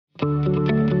Hi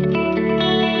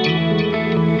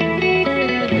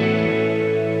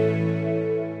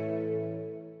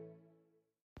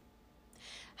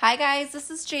guys,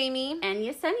 this is Jamie. And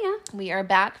Yesenia. We are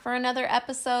back for another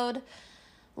episode.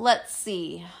 Let's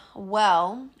see.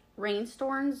 Well,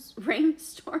 Rainstorms.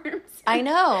 I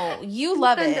know. You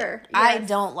love Thunder. it. Yes. I Yes.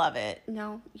 don't love it.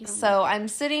 No, you don't. So I'm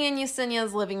sitting in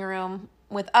Yesenia's living room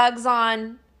with Uggs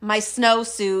on, my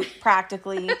snowsuit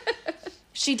practically.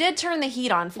 She did turn the heat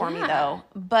on for me though,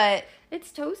 but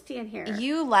it's toasty in here.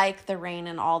 you like the rain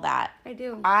and all that. I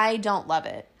do. I don't love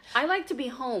it. I like to be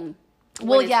home.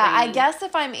 Well, yeah, I guess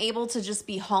if I'm able to just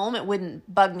be home, it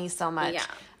wouldn't bug me so much. Yeah.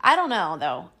 I don't know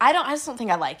though. I just don't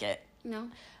think I like it. No.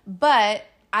 But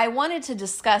I wanted to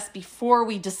discuss, before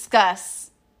we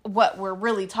discuss what we're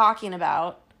really talking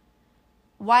about,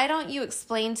 why don't you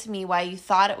explain to me why you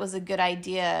thought it was a good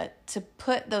idea to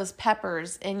put those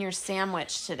peppers in your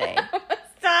sandwich today?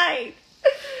 Side.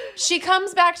 She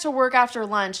comes back to work after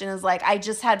lunch and is like, I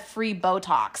just had free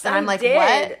Botox. And I'm like, did.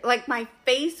 What? Like, my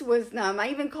face was numb. I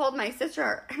even called my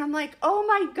sister, and I'm like, oh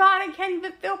my God, I can't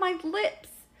even feel my lips.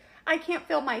 I can't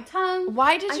feel my tongue.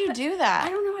 Why did you do that? I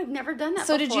don't know. I've never done that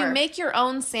So before. did you make your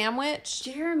own sandwich?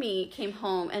 Jeremy came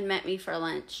home and met me for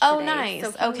lunch Oh, today.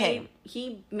 nice. So Okay.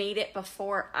 He made it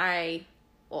before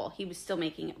he was still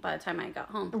making it by the time I got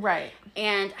home. Right.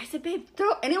 And I said, babe,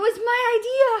 and it was my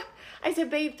idea. I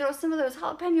said, babe, throw some of those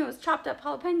chopped up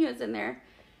jalapenos in there.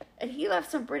 And he left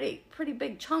some pretty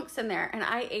big chunks in there. And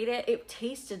I ate it. It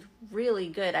tasted really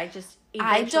good.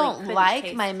 I don't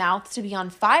like my mouth to be on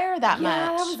fire that much. Yeah,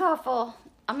 that was awful.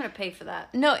 I'm going to pay for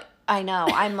that. No, I know.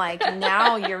 I'm like,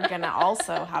 now you're going to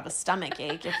also have a stomach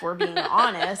ache if we're being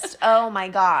honest. Oh my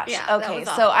gosh. Yeah, okay,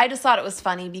 so I just thought it was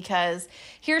funny because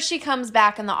here she comes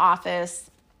back in the office.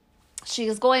 She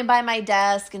was going by my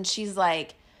desk and she's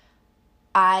like,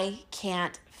 I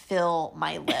can't feel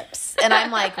my lips. And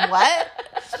I'm like,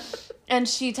 what? And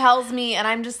she tells me, and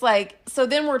I'm just like, so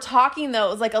then we're talking though,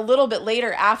 it was like a little bit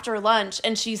later after lunch,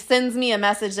 and she sends me a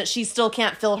message that she still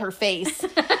can't feel her face.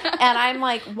 And I'm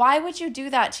like, why would you do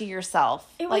that to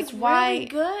yourself? It like, was why? really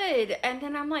good. And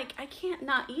then I'm like, I can't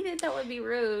not eat it. That would be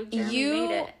rude. Jeremy You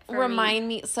made it for remind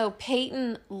me, so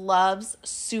Peyton loves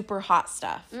super hot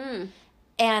stuff. Mm.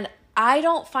 And I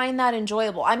don't find that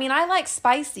enjoyable. I mean, I like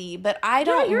spicy, but I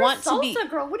don't you're want a salsa to be.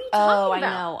 girl. What are you talking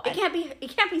about? I know. It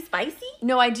can't be spicy.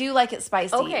 No, I do like it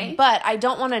spicy. Okay. But I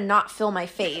don't want to not fill my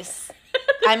face.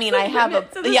 I mean, I have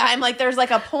I'm like, there's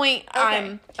like a point.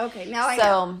 Okay. Now I know.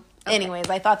 So, anyways,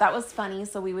 I thought that was funny,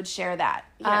 so we would share that.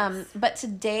 Yes. But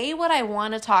today, what I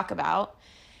want to talk about,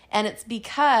 and it's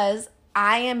because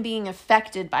I am being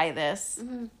affected by this.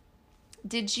 Mm-hmm.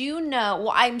 Did you know,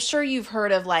 well, I'm sure you've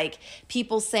heard of like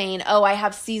people saying, oh, I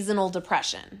have seasonal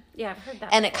depression. Yeah, I've heard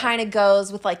that. And before. it kind of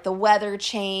goes with like the weather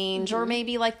change or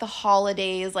maybe like the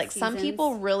holidays. Like some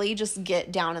people really just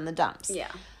get down in the dumps.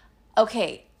 Yeah.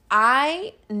 Okay.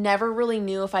 I never really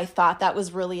knew if I thought that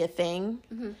was really a thing.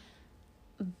 Mm-hmm.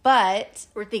 But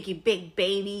we're thinking big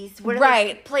babies. What are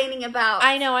they complaining about?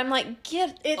 I know. I'm like,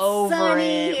 get it's over sunny,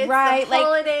 it. It's right. the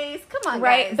holidays. Come on,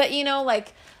 right. guys. But you know,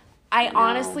 like, I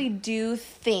honestly do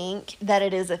think that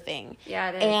it is a thing.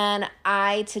 Yeah, it is. And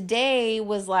I today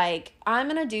was like, I'm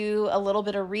going to do a little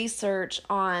bit of research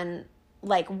on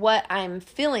like what I'm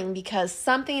feeling because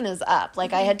something is up.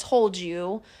 Like I had told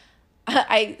you,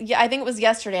 I think it was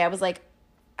yesterday. I was like,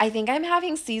 I think I'm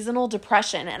having seasonal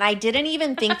depression. And I didn't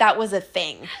even think that was a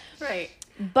thing. Right.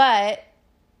 But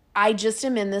I just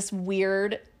am in this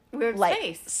weird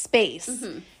like, space.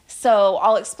 Mm-hmm. So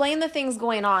I'll explain the things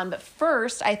going on, but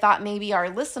first I thought maybe our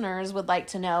listeners would like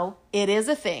to know it is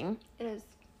a thing. It is.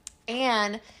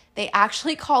 And they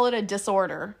actually call it a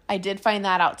disorder. I did find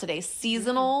that out today.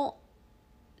 Seasonal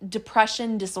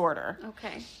depression disorder.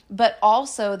 Okay. But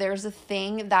also there's a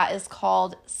thing that is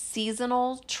called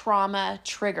seasonal trauma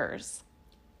triggers.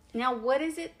 Now, what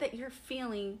is it that you're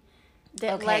feeling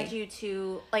that led you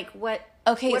to, like, what...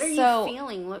 Okay, what are you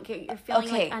feeling? Look, you're feeling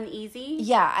like uneasy?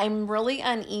 Yeah, I'm really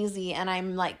uneasy and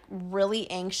I'm like really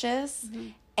anxious. Mm-hmm.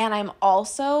 And I'm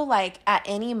also like at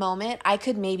any moment I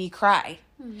could maybe cry.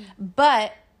 Mm-hmm.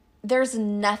 But there's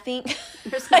nothing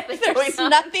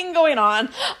nothing going on.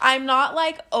 I'm not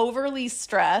like overly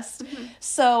stressed. Mm-hmm.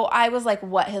 So I was like,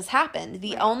 what has happened?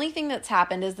 The only thing that's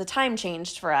happened is the time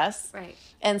changed for us. Right.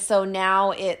 And so now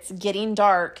it's getting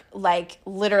dark, like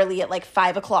literally at like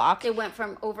 5:00. It went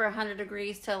from over 100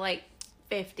 degrees to like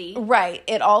 50. Right.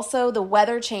 It also, the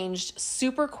weather changed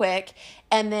super quick.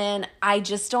 And then I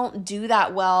just don't do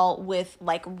that well with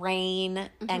like rain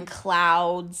and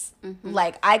clouds. Mm-hmm.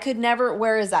 Like I could never,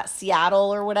 where is that?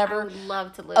 Seattle or whatever? I would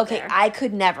love to live there. Okay. I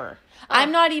could never. Oh.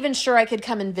 I'm not even sure I could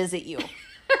come and visit you.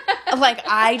 Like,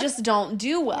 I just don't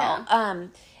do well. Yeah.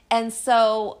 And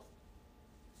so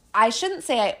I shouldn't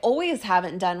say I always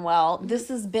haven't done well. This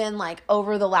has been like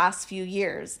over the last few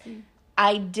years.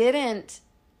 I didn't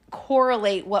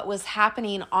correlate what was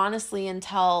happening honestly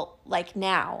until like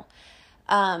now.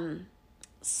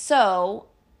 So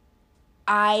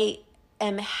I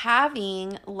am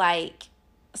having like,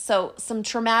 so some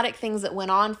traumatic things that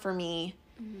went on for me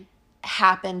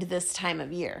happened this time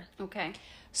of year. Okay.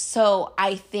 So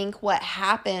I think what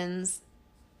happens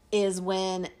is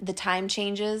when the time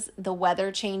changes, the weather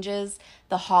changes,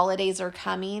 the holidays are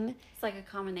coming, It's like a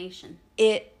combination.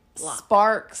 it Block.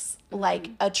 sparks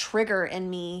like a trigger in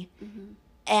me,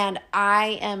 and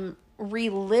I am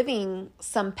reliving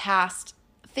some past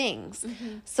things.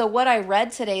 So what I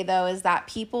read today though is that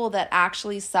people that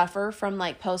actually suffer from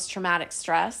like post-traumatic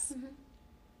stress,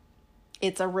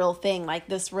 it's a real thing. Like,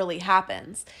 this really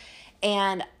happens.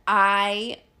 And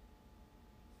I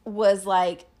was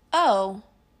like, oh,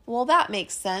 well, that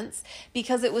makes sense,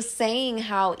 because it was saying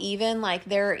how even like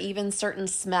there are even certain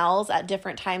smells at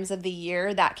different times of the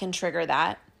year that can trigger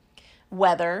that.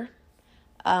 Weather,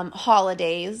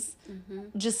 holidays,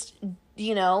 just,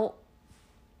 you know,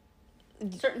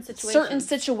 Certain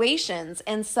situations.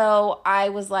 And so I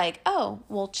was like, oh,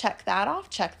 well, check that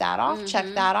off, check that off, check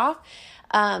that off.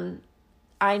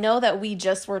 I know that we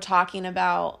just were talking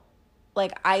about,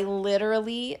 like, I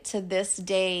literally to this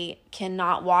day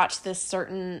cannot watch this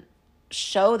certain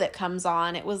show that comes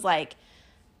on. It was like,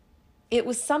 it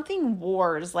was something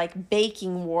wars, like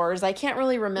baking wars. I can't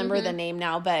really remember the name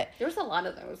now, but There was a lot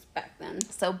of those back then.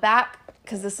 so back,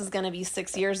 because this is going to be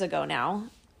 6 years ago now,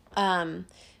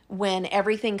 when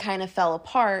everything kind of fell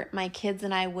apart, my kids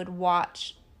and I would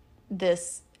watch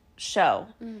this show.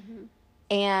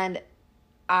 And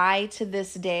I, to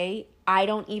this day, I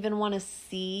don't even want to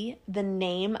see the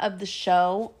name of the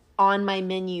show on my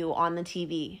menu on the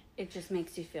TV. It just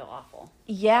makes you feel awful.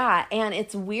 Yeah, and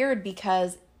it's weird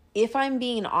because if I'm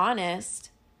being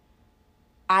honest,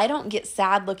 I don't get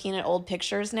sad looking at old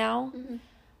pictures now.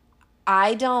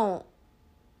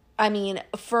 I mean,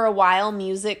 for a while,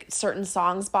 certain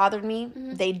songs bothered me.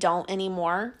 They don't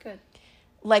anymore. Good.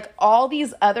 Like all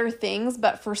these other things,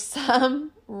 but for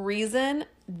some reason,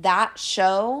 that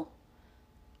show,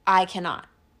 I cannot.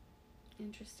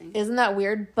 Interesting. Isn't that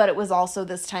weird? But it was also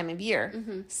this time of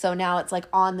year. So now it's like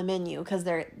on the menu because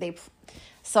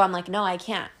so I'm like, no, I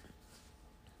can't.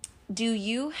 Do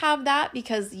you have that?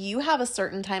 Because you have a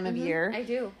certain time of year I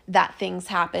do. that things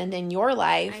happened in your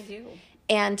life. I do.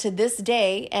 And to this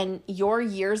day, and you're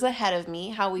years ahead of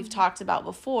me, how we've talked about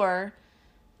before,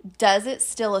 does it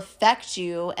still affect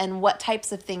you? And what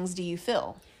types of things do you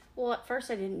feel? Well, at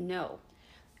first I didn't know.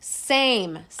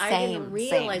 Same. I didn't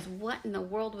realize what in the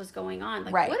world was going on.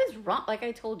 Like, Right. what is wrong? Like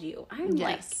I told you, I'm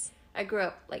Yes. like, I grew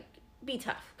up like, be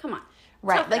tough. Come on.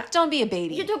 Right. Tough it Like, out. don't be a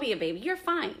baby. You don't be a baby. You're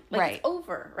fine. Like, Right. it's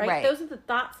over. Right? Right. Those are the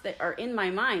thoughts that are in my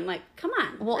mind. Like, come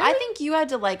on. Well, really? I think you had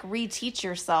to like reteach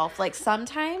yourself. Like I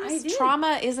sometimes did.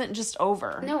 trauma isn't just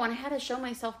over. No, and I had to show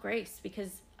myself grace because,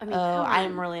 I mean, Oh, come on.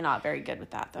 I'm really not very good with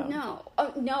that though. No.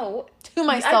 Oh, no. To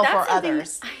myself That's or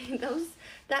something- others.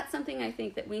 That's something I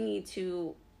think that we need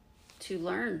to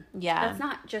learn. Yeah. That's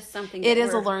not just something It that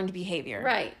is a we're- learned behavior.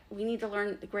 Right. We need to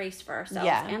learn the grace for ourselves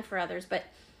Yeah. and for others. But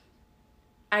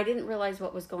I didn't realize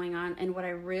what was going on. And what I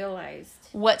realized,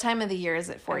 What time of the year is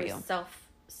it for I you? was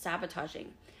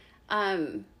self-sabotaging.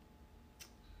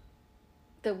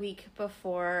 The week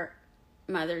before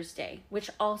Mother's Day, which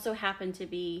also happened to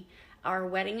be our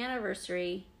wedding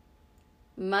anniversary,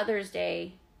 Mother's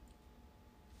Day,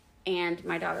 and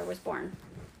my daughter was born.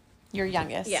 Your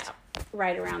youngest. Yeah,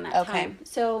 right around that Okay. time.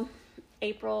 So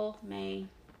April, May,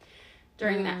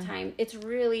 during that time, it's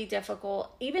really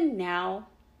difficult. Even now,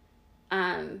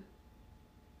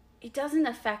 it doesn't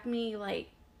affect me like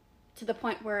to the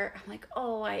point where I'm like,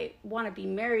 oh, I want to be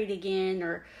married again,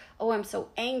 or oh, I'm so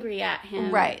angry at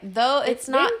him. Right. Though it's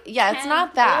been not, yeah, it's 10,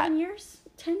 not that. 11 years,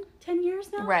 10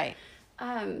 years now. Right.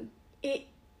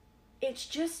 It's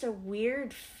just a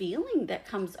weird feeling that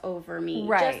comes over me.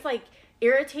 Right. Just like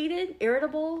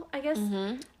irritable, I guess.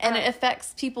 And it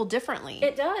affects people differently.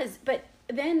 It does. But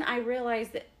then I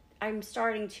realized that I'm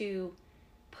starting to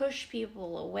push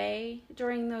people away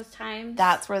during those times.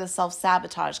 That's where the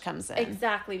self-sabotage comes in.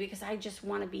 Exactly, because I just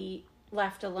want to be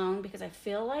left alone because I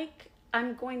feel like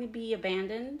I'm going to be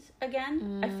abandoned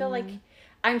again. I feel like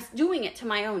I'm doing it to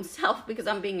my own self because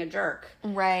I'm being a jerk.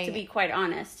 Right. To be quite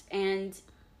honest. And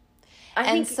I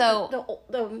And think so-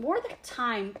 the more that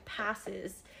time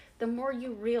passes, the more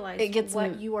you realize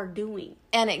what you are doing.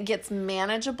 And it gets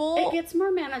manageable. It gets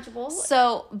more manageable.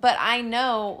 So, but I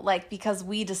know, like, because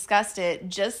we discussed it,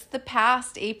 just the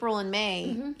past April and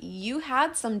May, you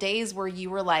had some days where you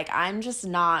were like, I'm just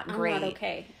not great. I'm not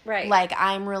okay. Right. Like,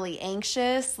 I'm really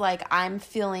anxious. Like, I'm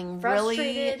feeling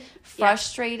really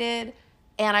frustrated.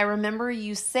 Yeah. And I remember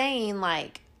you saying,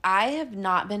 like, I have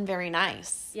not been very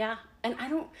nice. Yeah. And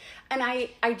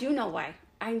I do know why.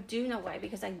 I do know why,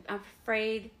 because I'm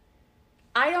afraid.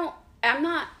 I don't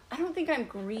think I'm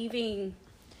grieving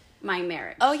my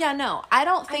marriage. Oh yeah, no. I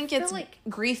don't think it's like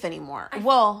grief anymore.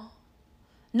 Well,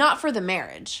 not for the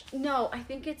marriage. No, I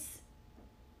think it's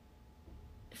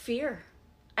fear.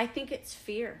 I think it's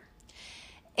fear.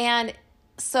 And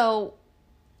so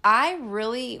I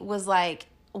really was like,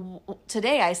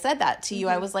 today I said that to you.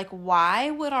 I was like,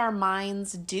 why would our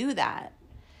minds do that?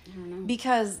 I don't know.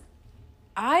 Because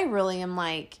I really am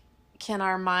like, can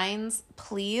our minds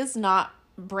please not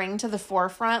bring to the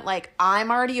forefront, like,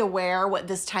 I'm already aware what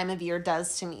this time of year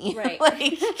does to me. Right.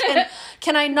 Like,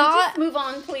 can I not just move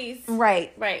on, please?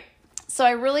 Right. Right. So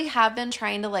I really have been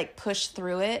trying to, like, push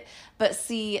through it, but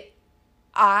see,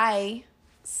 I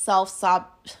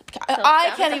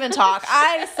can't even talk.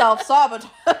 I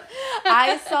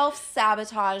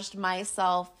self-sabotaged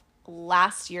myself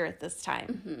last year at this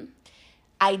time.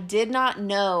 I did not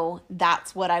know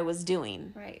that's what I was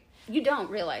doing. Right. You don't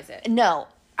realize it. No,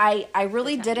 I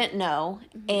really didn't know.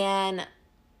 And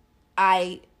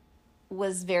I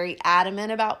was very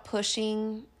adamant about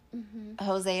pushing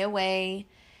Jose away.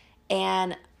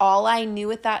 And all I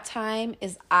knew at that time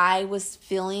is I was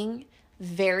feeling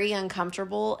very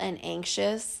uncomfortable and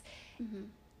anxious.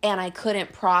 And I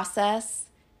couldn't process.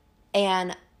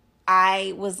 And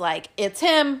I was like, it's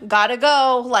him, gotta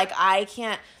go. Like, I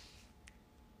can't.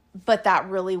 But that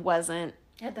really wasn't.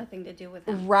 It had nothing to do with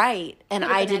him. Right. And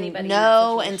I didn't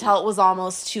know until it was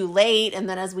almost too late. And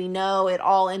then, as we know, it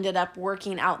all ended up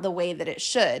working out the way that it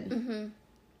should.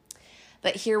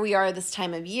 But here we are this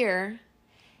time of year.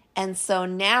 And so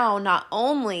now, not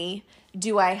only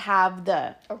do I have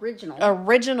the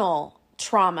original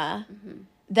trauma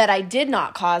that I did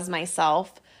not cause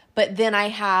myself, but then I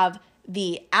have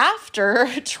the after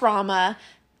trauma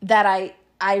that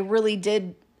I really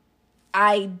did.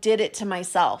 I did it to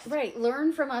myself. Right.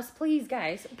 Learn from us, please,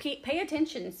 guys. Pay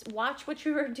attention. Watch what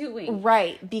you are doing.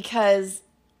 Right. Because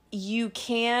you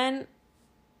can...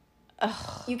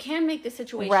 You can make the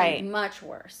situation much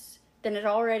worse than it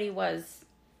already was,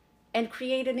 and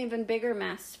create an even bigger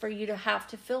mess for you to have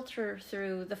to filter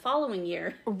through the following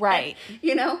year. Right.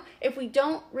 You know, if we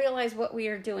don't realize what we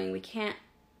are doing, we can't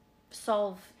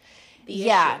solve the issue.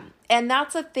 Yeah. And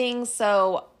that's a thing.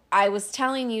 So I was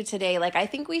telling you today, like, I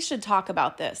think we should talk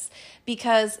about this,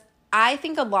 because I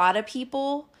think a lot of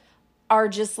people are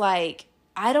just like,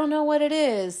 I don't know what it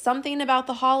is, something about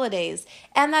the holidays.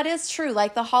 And that is true.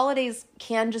 Like, the holidays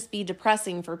can just be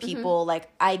depressing for people. Like,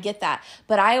 I get that.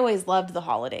 But I always loved the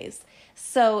holidays.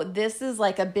 So this is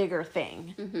like a bigger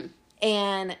thing.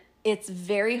 And it's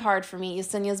very hard for me.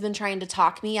 Yesenia's been trying to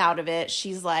talk me out of it.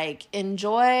 She's like,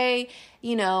 enjoy,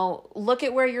 you know, look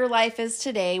at where your life is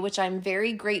today, which I'm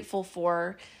very grateful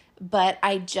for. But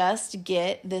I just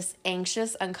get this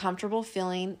anxious, uncomfortable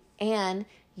feeling. And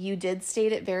you did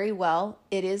state it very well.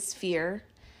 It is fear.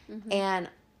 And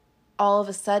all of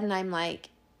a sudden I'm like,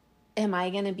 am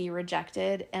I going to be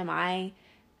rejected? Am I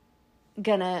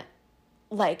going to,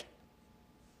 like,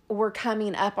 we're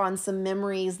coming up on some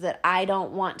memories that I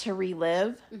don't want to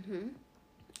relive.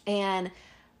 And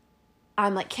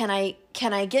I'm like, can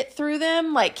I get through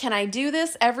them? Like, can I do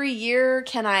this every year?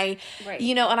 Can I,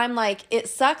 you know, and I'm like, it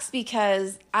sucks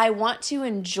because I want to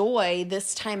enjoy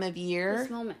this time of year. This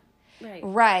moment.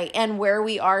 Right. And where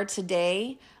we are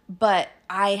today, but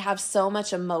I have so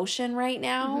much emotion right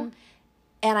now.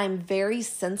 And I'm very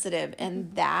sensitive,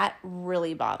 and that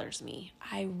really bothers me.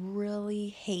 I really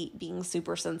hate being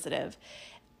super sensitive.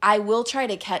 I will try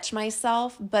to catch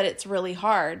myself, but it's really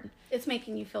hard. It's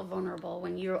making you feel vulnerable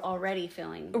when you're already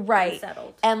feeling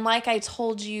unsettled. And like I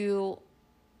told you,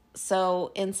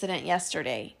 so incident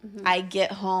yesterday, I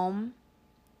get home.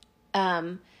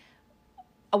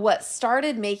 What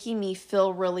started making me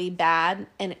feel really bad,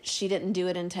 and she didn't do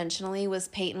it intentionally, was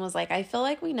Peyton was like, I feel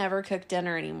like we never cook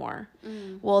dinner anymore.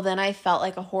 Well, then I felt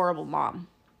like a horrible mom.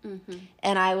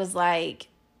 And I was like,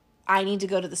 I need to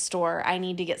go to the store. I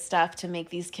need to get stuff to make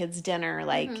these kids dinner.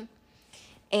 Like,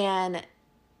 and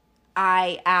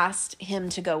I asked him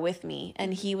to go with me.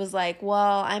 And he was like,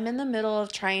 well, I'm in the middle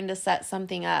of trying to set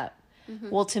something up.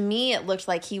 Well, to me, it looked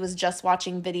like he was just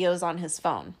watching videos on his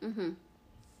phone.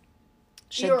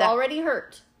 You were already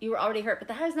hurt. You were already hurt, but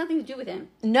that has nothing to do with him.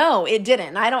 No, it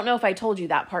didn't. I don't know if I told you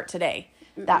that part today,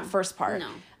 that first part. No.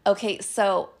 Okay,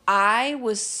 so I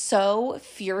was so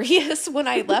furious when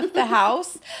I left the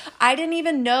house. I didn't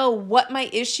even know what my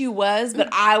issue was, but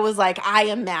I was like, I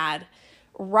am mad.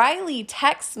 Riley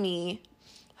texts me,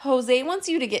 Jose wants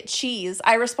you to get cheese.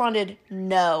 I responded,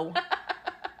 no.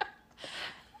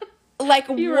 Like,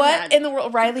 what mad. in the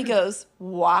world? Riley goes,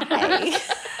 why?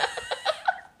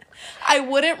 I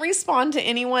wouldn't respond to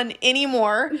anyone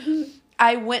anymore.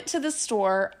 I went to the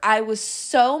store. I was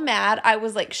so mad. I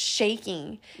was like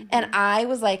shaking. And I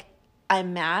was like,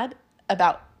 I'm mad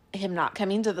about him not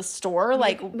coming to the store.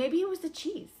 Like, maybe it was the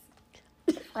cheese.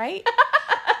 Right?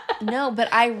 No,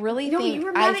 but I really you think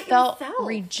were mad I at felt yourself.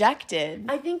 rejected.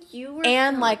 I think you were.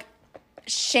 And like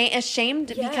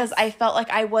ashamed because I felt like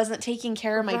I wasn't taking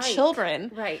care of my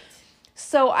children. Right.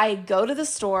 So I go to the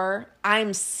store.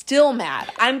 I'm still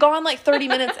mad. I'm gone like 30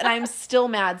 minutes and I'm still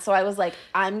mad. So I was like,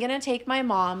 I'm going to take my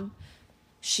mom.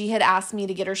 She had asked me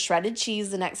to get her shredded cheese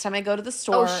the next time I go to the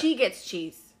store. Oh, she gets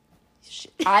cheese.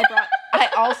 I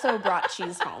also brought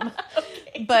cheese home.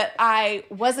 Okay. But I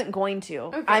wasn't going to.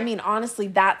 Okay. I mean, honestly,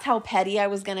 that's how petty I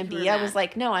was going to be. I was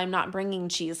like, no, I'm not bringing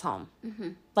cheese home.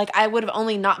 Like, I would have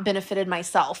only not benefited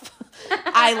myself.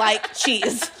 I like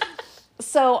cheese.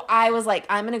 So I was like,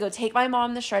 I'm going to go take my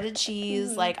mom the shredded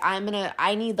cheese. Like,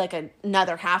 I need like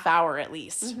another half hour at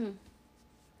least.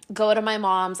 Go to my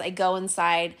mom's. I go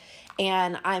inside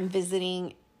and I'm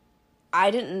visiting. I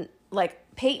didn't, like,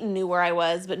 Peyton knew where I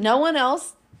was, but no one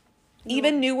else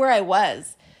even knew where I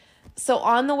was. So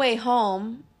on the way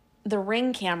home, the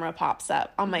Ring camera pops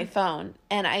up on my phone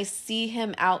and I see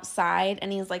him outside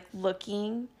and he's like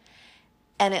looking.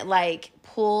 And it like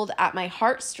pulled at my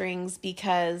heartstrings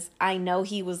because I know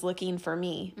he was looking for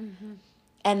me.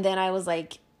 And then I was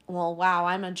like, well, wow,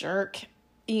 I'm a jerk,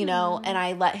 you know? And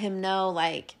I let him know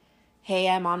like, hey,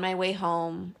 I'm on my way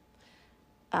home.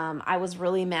 I was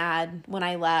really mad when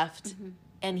I left.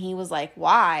 And he was like,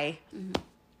 why?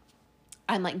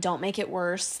 I'm like, don't make it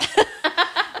worse.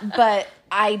 But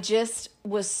I just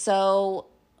was so...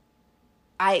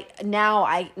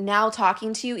 now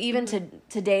talking to you, even to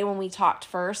today when we talked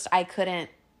first, I couldn't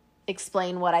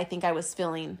explain what I think I was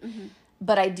feeling.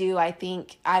 But I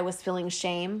think I was feeling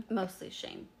shame. Mostly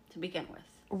shame to begin with.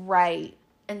 Right.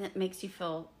 And it makes you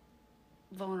feel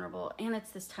vulnerable. And it's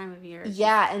this time of year.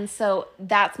 Yeah, and so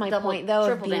that's my point,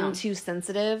 though, of being down. too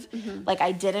sensitive. Like,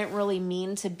 I didn't really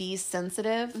mean to be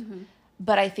sensitive,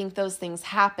 but I think those things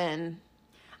happen.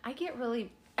 I get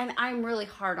really... And I'm really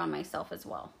hard on myself as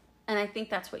well. And I think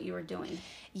that's what you were doing.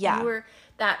 Yeah. You were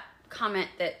that comment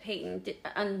that Peyton did,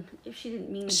 if she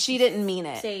didn't mean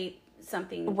it. Say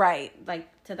something right, like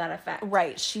to that effect.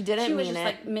 Right. She didn't mean it. She was just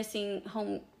like missing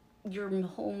your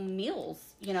home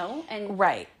meals, you know? And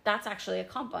right. That's actually a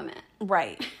compliment.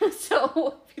 Right.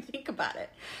 So if you think about it.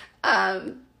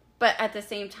 But at the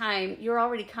same time, you're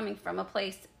already coming from a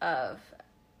place of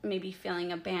maybe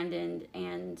feeling abandoned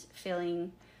and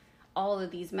feeling all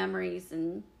of these memories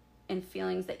and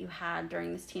feelings that you had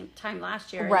during this time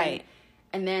last year. Right.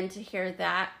 And then to hear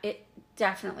that, it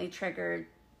definitely triggered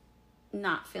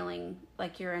not feeling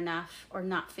like you're enough or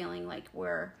not feeling like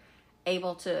we're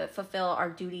able to fulfill our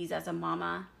duties as a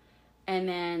mama. And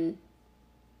then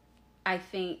I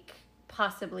think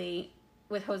possibly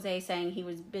with Jose saying he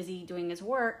was busy doing his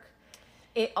work,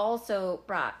 it also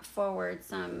brought forward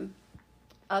some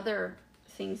other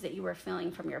things that you were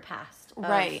feeling from your past.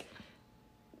 Right.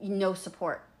 No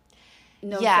support.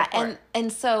 Support.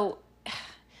 And so,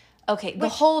 okay, the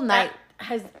whole night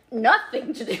has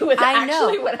nothing to do with what happened.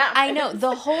 I know.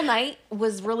 The whole night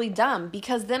was really dumb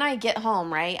because then I get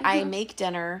home, right? I make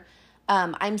dinner.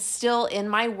 I'm still in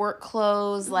my work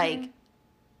clothes. Like,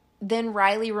 then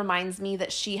Riley reminds me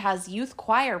that she has youth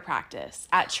choir practice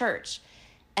at church.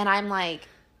 And I'm like,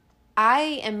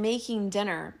 I am making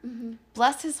dinner.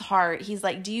 Bless his heart. He's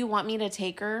like, do you want me to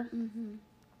take her?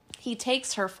 He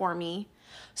takes her for me.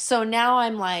 So now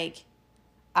I'm like,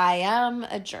 I am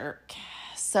a jerk.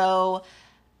 So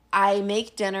I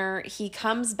make dinner. He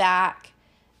comes back.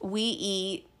 We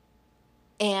eat.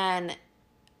 And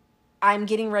I'm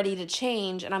getting ready to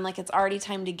change. And I'm like, it's already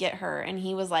time to get her. And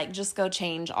he was like, just go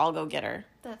change. I'll go get her.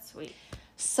 That's sweet.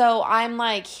 So I'm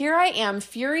like, here I am,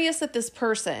 furious at this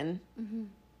person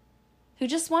who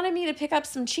just wanted me to pick up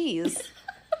some cheese.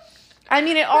 I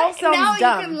mean, it all sounds now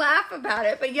dumb. You can laugh about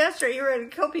it, but yesterday you were ready to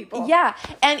kill people. Yeah,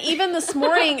 and even this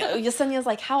morning, Yesenia's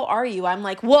like, how are you? I'm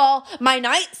like, well, my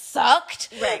night sucked.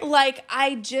 Right. Like,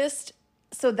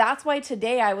 so that's why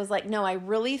today I was like, no, I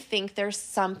really think there's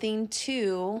something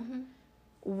to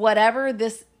whatever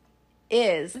this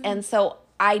is. And so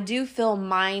I do feel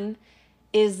mine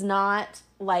is not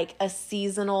like a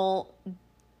seasonal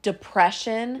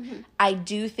depression. I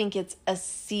do think it's a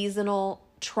seasonal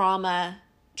trauma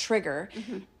trigger.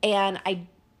 And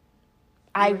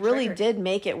I really did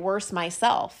make it worse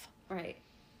myself. Right.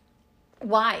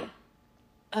 Why?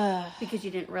 Because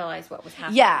you didn't realize what was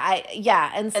happening.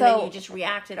 And so then you just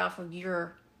reacted off of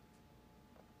your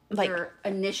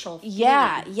initial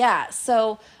feeling.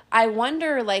 So I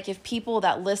wonder, like, if people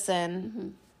that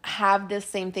listen have this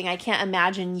same thing. I can't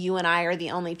imagine you and I are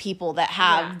the only people that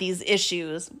have these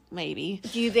issues, maybe.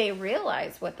 Do they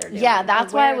realize what they're doing? Yeah,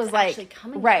 that's why I was like,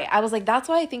 right. I was like, that's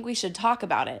why I think we should talk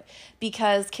about it.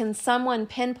 Because can someone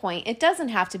pinpoint, it doesn't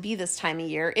have to be this time of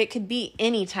year. It could be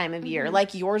any time of year.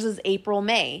 Like yours is April,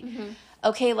 May.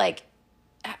 Okay, like,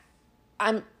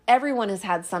 everyone has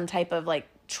had some type of like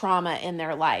trauma in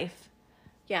their life.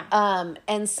 Yeah.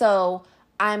 And so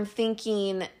I'm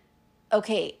thinking,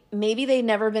 okay, maybe they've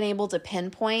never been able to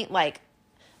pinpoint, like,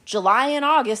 July and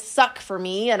August suck for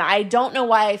me, and I don't know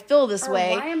why I feel this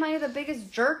way. Why am I the biggest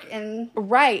jerk in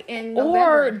November?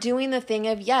 Or doing the thing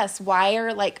of, why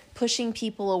are, like, pushing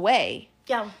people away?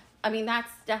 Yeah, I mean,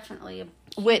 that's definitely a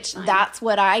Which, sign. That's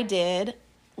what I did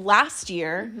last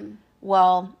year.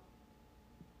 Well,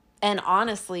 and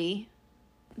honestly,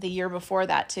 the year before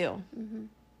that, too.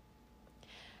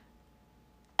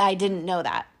 I didn't know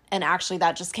that. And actually,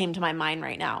 that just came to my mind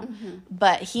right now.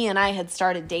 But he and I had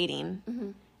started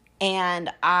dating.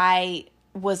 And I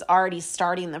was already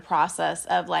starting the process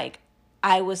of, like,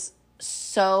 I was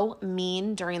so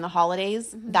mean during the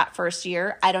holidays that first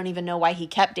year. I don't even know why he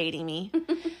kept dating me.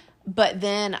 But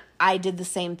then I did the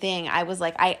same thing. I was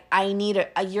like, I need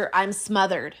a year. I'm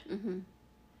smothered.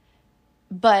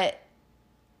 But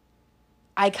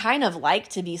I kind of like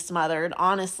to be smothered,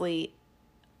 honestly.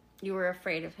 You were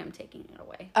afraid of him taking it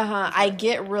away. I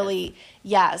get really,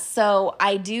 so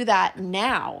I do that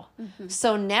now.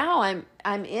 So now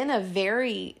I'm in a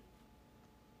very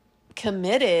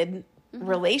committed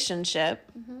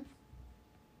relationship.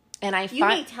 And you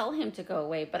may tell him to go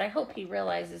away, but I hope he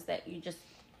realizes that you're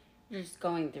just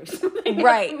going through something.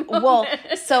 Right. Well,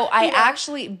 so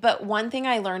but one thing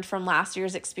I learned from last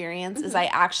year's experience is I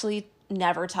actually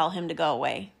never tell him to go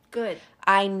away. Good.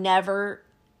 I never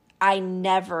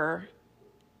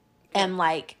am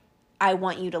like, I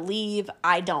want you to leave.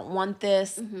 I don't want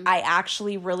this. I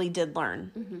actually really did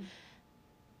learn.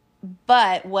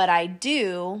 But what I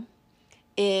do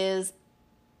is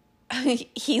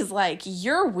he's like,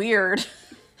 you're weird,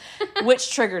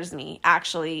 which triggers me,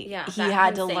 actually. Yeah, he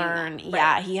had to learn.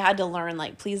 That, right. He had to learn,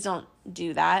 like, please don't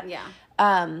do that. Yeah.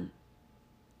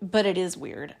 But it is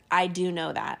weird. I do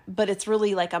know that. But it's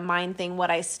really like a mind thing. What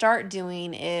I start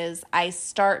doing is I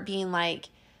start being like,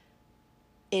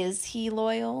 is he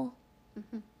loyal?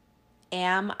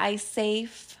 Am I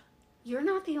safe? You're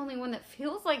not the only one that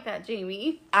feels like that,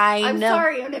 Jamie. I'm know.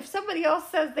 Sorry. And if somebody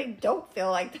else says they don't feel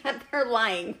like that, they're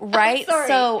lying. Right?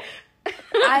 So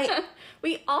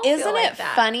we all isn't feel like it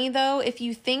that. funny, though, if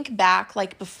you think back,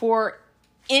 like, before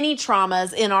any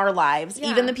traumas in our lives,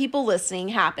 even the people listening,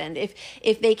 happened,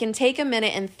 if they can take a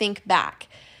minute and think back,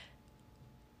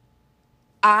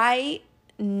 I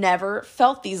never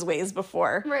felt these ways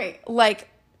before. Right. Like,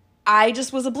 I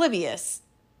just was oblivious.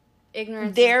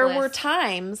 Ignorance There is bliss. were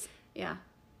times, yeah,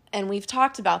 and we've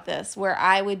talked about this, where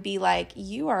I would be like,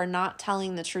 you are not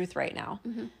telling the truth right now.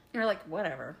 You're like,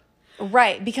 whatever.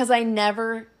 Right, because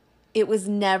it was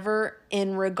never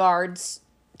in regards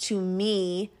to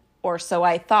me, or so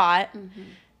I thought.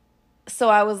 So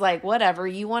I was like, whatever,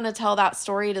 you want to tell that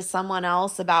story to someone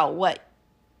else about what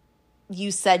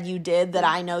you said you did that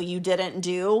I know you didn't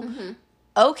do?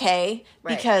 Okay,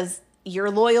 right. Because you're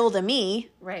loyal to me.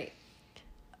 Right.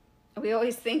 We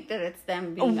always think that it's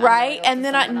them being right. And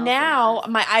then now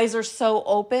my eyes are so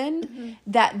open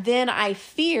that then I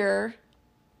fear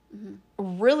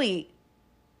really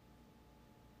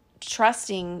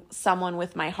trusting someone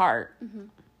with my heart.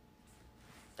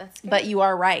 That's scary. But you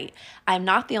are right. I'm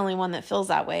not the only one that feels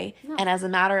that way. No. And as a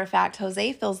matter of fact,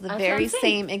 Jose feels the very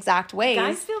same exact ways.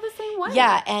 Guys feel the same way.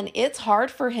 Yeah. And it's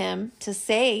hard for him to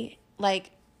say,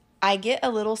 like, I get a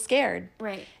little scared.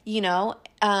 Right. You know?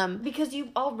 Because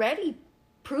you've already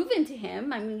proven to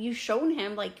him. I mean, you've shown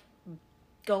him, like,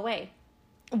 go away.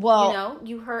 Well. You know?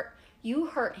 You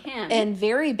hurt him. In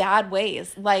very bad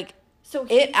ways. Like, so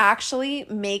it actually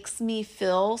makes me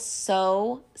feel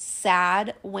so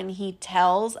sad when he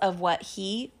tells of what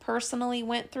he personally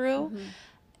went through.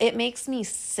 It makes me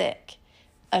sick,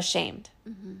 ashamed.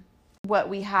 What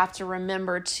we have to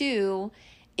remember, too,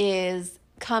 is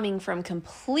coming from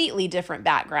completely different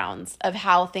backgrounds of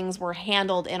how things were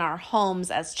handled in our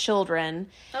homes as children.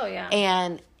 Oh, yeah.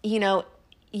 And,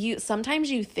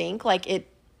 sometimes you think like it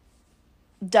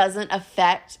doesn't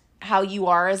affect how you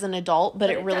are as an adult, but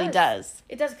it really does.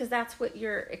 It does, because that's what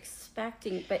you're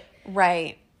expecting. But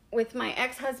right. With my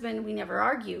ex-husband, we never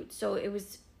argued. So it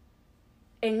was,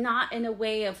 and not in a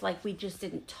way of like we just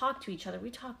didn't talk to each other.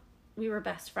 We were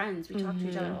best friends. We talked to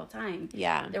each other all the time.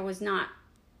 Yeah. There was not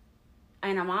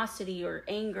animosity or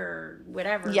anger or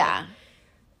whatever. Yeah.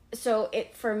 So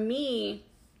for me,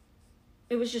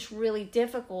 it was just really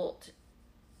difficult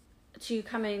to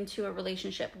come into a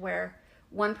relationship where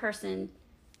one person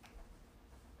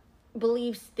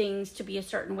believes things to be a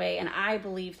certain way and I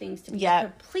believe things to be a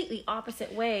completely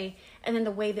opposite way, and then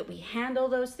the way that we handle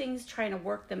those things, trying to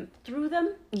work them through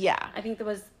them. Yeah. I think there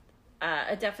was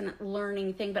a definite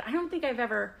learning thing, but I don't think I've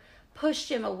ever pushed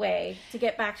him away. To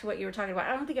get back to what you were talking about,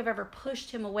 I don't think I've ever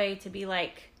pushed him away to be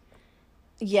like...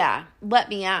 Yeah, let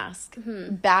me ask.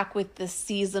 Mm-hmm. Back with the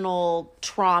seasonal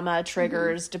trauma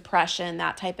triggers, depression,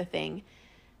 that type of thing.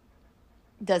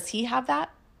 Does he have that?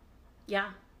 Yeah.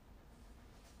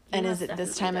 And is it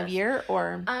this time of year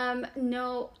or?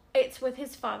 No, it's with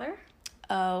his father.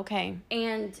 Oh, okay.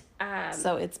 And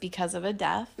so it's because of a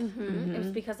death. It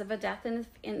was because of a death, and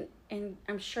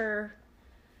I'm sure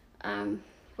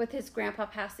with his grandpa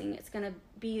passing, it's going to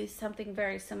be something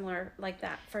very similar like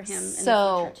that for him in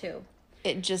the future too.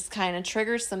 It just kind of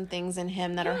triggers some things in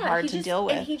him that are hard to deal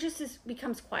with. And he just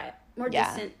becomes quiet, more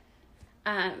distant.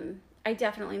 I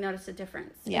definitely noticed a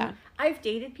difference. Yeah. And I've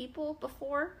dated people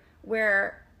before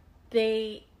where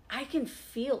I can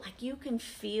feel, like you can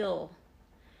feel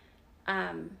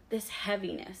this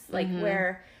heaviness. Like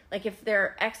where, like if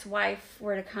their ex-wife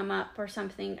were to come up or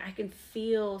something, I can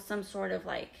feel some sort of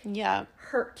like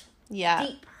hurt. Yeah.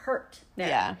 Deep hurt there.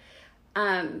 Yeah.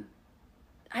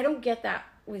 I don't get that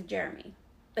with Jeremy.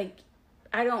 Like,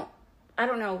 I don't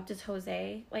know, does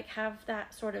Jose like have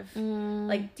that sort of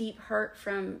like deep hurt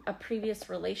from a previous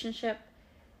relationship?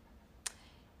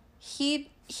 He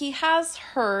has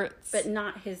hurts, but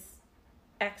not his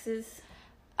exes.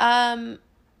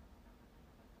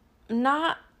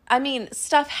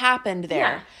 Stuff happened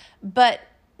there, but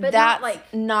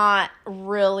that's not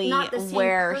really not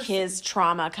where person. His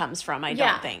trauma comes from. I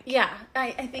don't think. Yeah,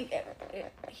 I think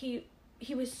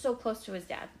he was so close to his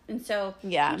dad, and so he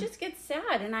just gets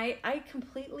sad, and I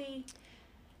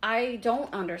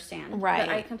don't understand. Right. But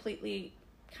I completely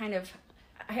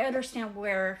I understand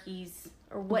where he's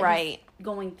or what he's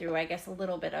going through. I guess a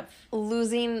little bit of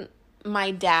losing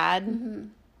my dad.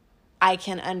 I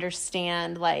can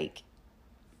understand, like,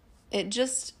 it's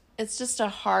just a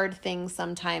hard thing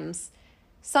sometimes.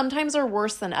 Sometimes are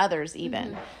worse than others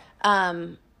even.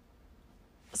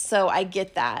 So I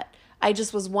get that. I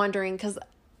just was wondering, because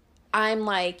I'm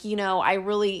like, I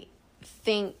really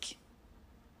think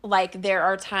like there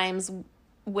are times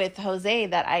with Jose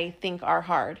that I think are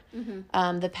hard.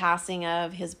 The passing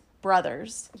of his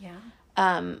brothers. Yeah.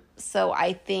 So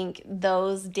I think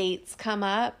those dates come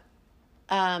up.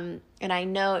 And I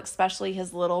know especially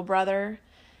his little brother,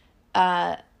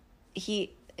 it's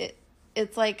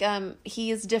like,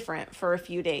 he is different for a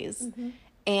few days.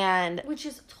 And which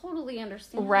is totally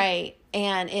understandable. Right.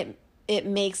 And it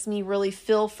makes me really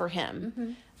feel for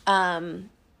him.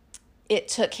 It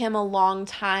took him a long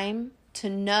time to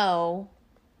know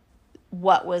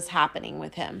what was happening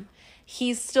with him.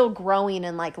 He's still growing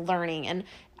and like learning. And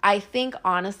I think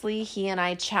honestly, he and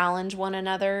I challenge one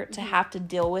another to have to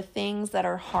deal with things that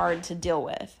are hard to deal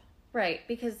with. Right.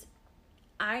 Because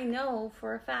I know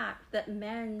for a fact that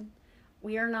women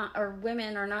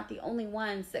are not the only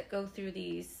ones that go through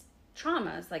these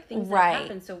traumas, like things that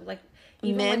happen. So like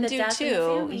even men with the do death too. In the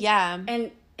family, yeah.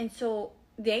 And so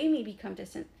they may become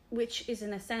distant, which is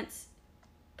in a sense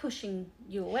pushing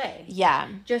you away. Yeah.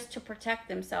 Just to protect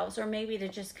themselves, or maybe to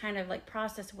just kind of like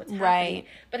process what's happening. Right.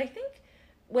 But I think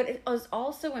what is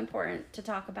also important to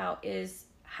talk about is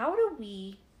how do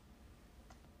we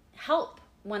help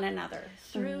one another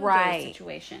through those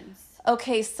situations?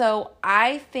 Okay, so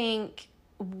I think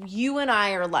you and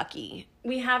I are lucky.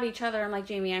 We have each other. I'm like,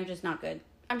 Jamie, I'm just not good.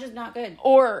 I'm just not good.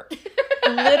 Or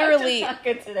literally, I'm just not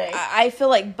good today. I feel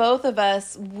like both of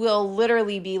us will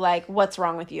literally be like, what's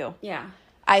wrong with you? Yeah.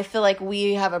 I feel like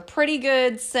we have a pretty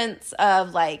good sense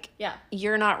of like,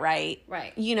 you're not right.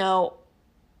 Right.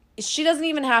 She doesn't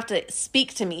even have to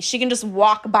speak to me. She can just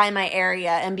walk by my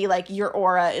area and be like, your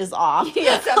aura is off.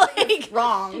 Yeah, something's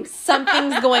wrong.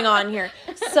 Something's going on here.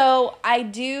 So I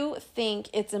do think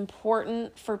it's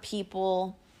important for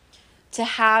people to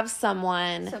have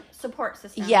someone. Support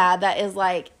system. Yeah, that is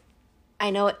like, I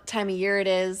know what time of year it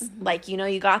is. Like, you know,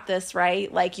 you got this,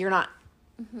 right? Like, you're not,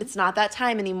 it's not that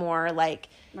time anymore. Like,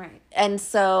 Right. And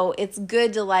so it's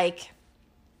good to, like,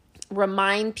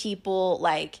 remind people,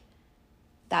 like,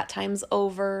 that time's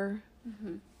over.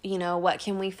 You know, what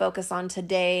can we focus on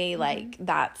today? Like,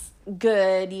 that's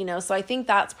good, you know. So I think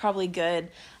that's probably good.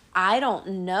 I don't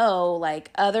know,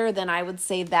 like, other than I would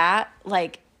say that,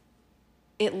 like,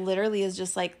 it literally is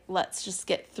just like, let's just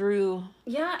get through.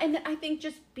 Yeah, and I think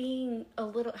just having a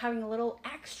little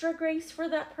extra grace for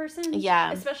that person.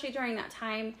 Yeah. Especially during that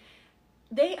time.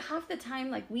 Half the time,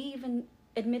 like, we even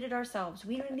admitted ourselves,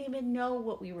 we didn't even know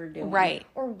what we were doing. Right.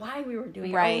 Or why we were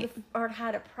doing right. it. Or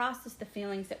how to process the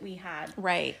feelings that we had.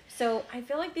 Right. So I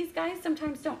feel like these guys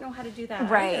sometimes don't know how to do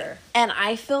that right. either. And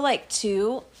I feel like,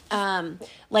 too,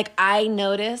 like, I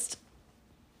noticed,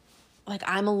 like,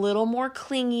 I'm a little more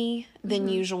clingy than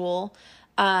usual.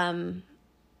 Feeling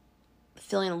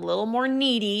a little more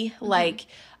needy. Like,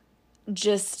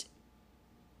 it's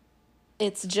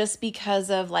just because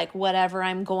of, like, whatever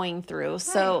I'm going through. Right.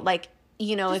 So, like,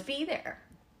 you know, just be there.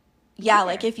 Yeah,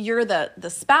 like, if you're the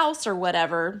spouse or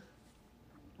whatever,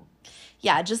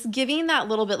 yeah, just giving that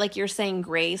little bit, like you're saying,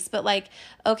 grace, but, like,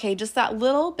 okay, just that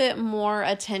little bit more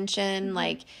attention,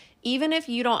 like, even if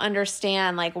you don't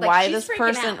understand, like why this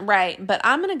person, out. Right, but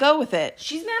I'm going to go with it.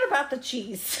 She's mad about the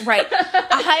cheese. Right.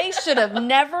 I should have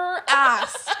never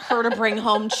asked her to bring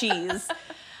home cheese.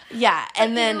 Yeah,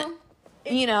 and then...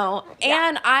 You know,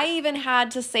 and I even had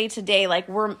to say today, like,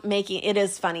 it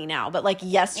is funny now, but, like,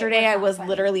 yesterday I was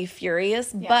literally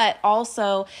furious, but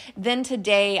also then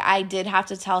today I did have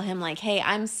to tell him, like, hey,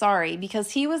 I'm sorry, because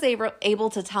he was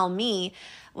able to tell me,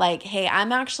 like, hey,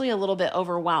 I'm actually a little bit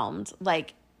overwhelmed.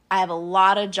 Like, I have a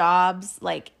lot of jobs,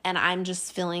 like, and I'm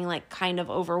just feeling, like, kind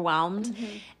of overwhelmed.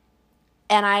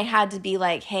 And I had to be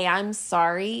like, hey, I'm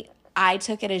sorry. I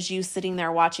took it as you sitting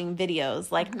there watching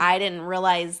videos. Like, I didn't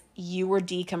realize you were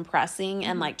decompressing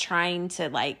and, like, trying to,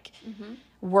 like,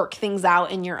 work things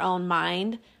out in your own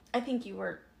mind. I think you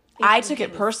were. I took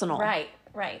it personal.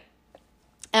 Right.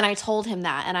 And I told him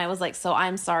that. And I was like, so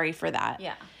I'm sorry for that.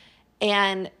 Yeah.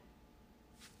 And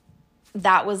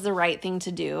that was the right thing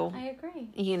to do. I agree.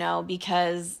 You know,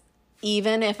 because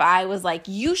even if I was like,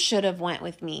 you should have went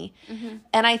with me.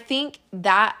 And I think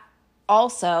that...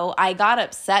 Also, I got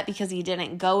upset because he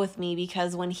didn't go with me,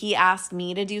 because when he asked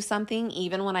me to do something,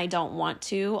 even when I don't want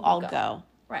to, I'll go.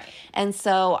 Right. And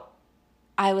so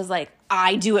I was like,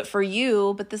 I do it for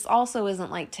you, but this also isn't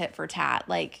like tit for tat.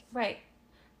 Like, right.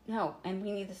 No, and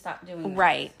we need to stop doing that.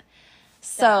 Right.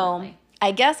 So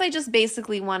I guess I just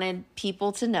basically wanted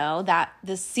people to know that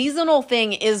this seasonal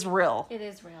thing is real. It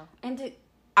is real. And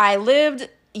I lived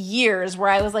years where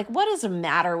I was like, what is the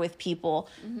matter with people?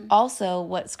 Also,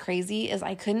 what's crazy is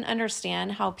I couldn't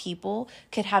understand how people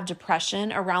could have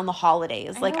depression around the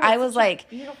holidays. Like, I was like,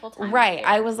 beautiful time right.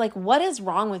 I was like, what is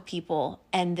wrong with people?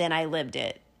 And then I lived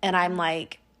it. And I'm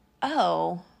like,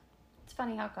 oh. It's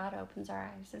funny how God opens our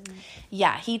eyes, isn't it?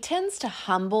 Yeah. He tends to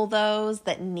humble those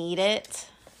that need it.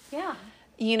 Yeah.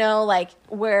 You know, like,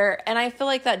 and I feel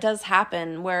like that does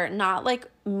happen, where not, like,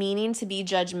 meaning to be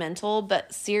judgmental,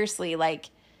 but seriously, like,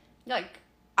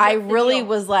 I really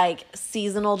was like,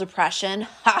 seasonal depression,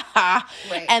 haha.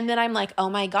 Right. And then I'm like, oh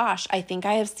my gosh, I think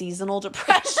I have seasonal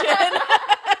depression.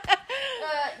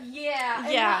 Yeah.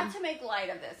 And not to make light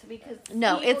of this, because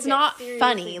no, it's not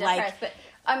funny. Like, but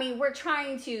I mean, we're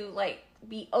trying to, like,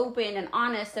 be open and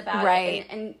honest about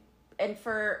it, and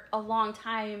for a long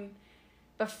time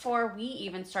before we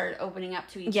even started opening up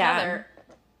to each other.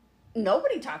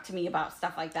 Nobody talked to me about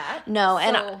stuff like that. No,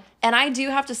 and I do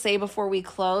have to say before we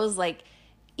close, like,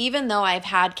 even though I've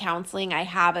had counseling, I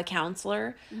have a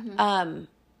counselor.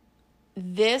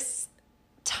 This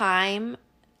time,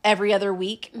 every other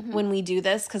week when we do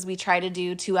this, because we try to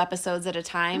do 2 episodes at a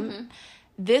time,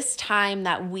 this time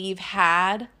that we've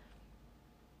had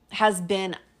has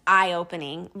been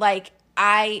eye-opening. Like,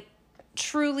 I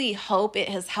truly hope it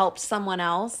has helped someone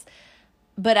else.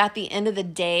 But at the end of the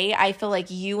day, I feel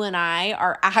like you and I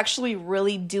are actually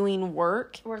really doing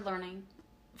work. We're learning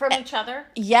from each other.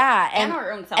 Yeah. And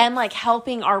our own self. And, like,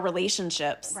 helping our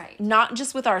relationships. Right. Not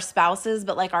just with our spouses,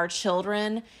 but, like, our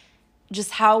children.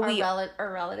 Just how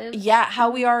our relatives. Yeah,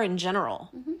 how we are in general.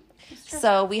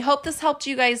 So we hope this helped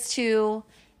you guys too.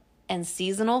 And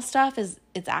seasonal stuff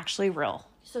it's actually real.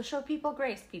 So show people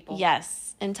grace, people.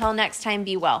 Yes. Until next time,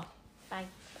 be well. Bye.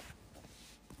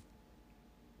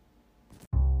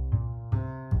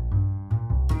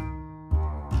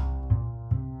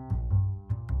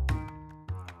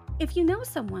 If you know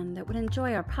someone that would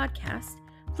enjoy our podcast,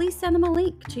 please send them a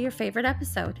link to your favorite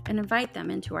episode and invite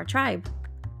them into our tribe.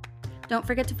 Don't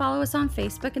forget to follow us on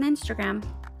Facebook and Instagram.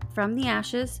 From the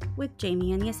Ashes with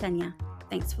Jamie and Yesenia.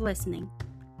 Thanks for listening.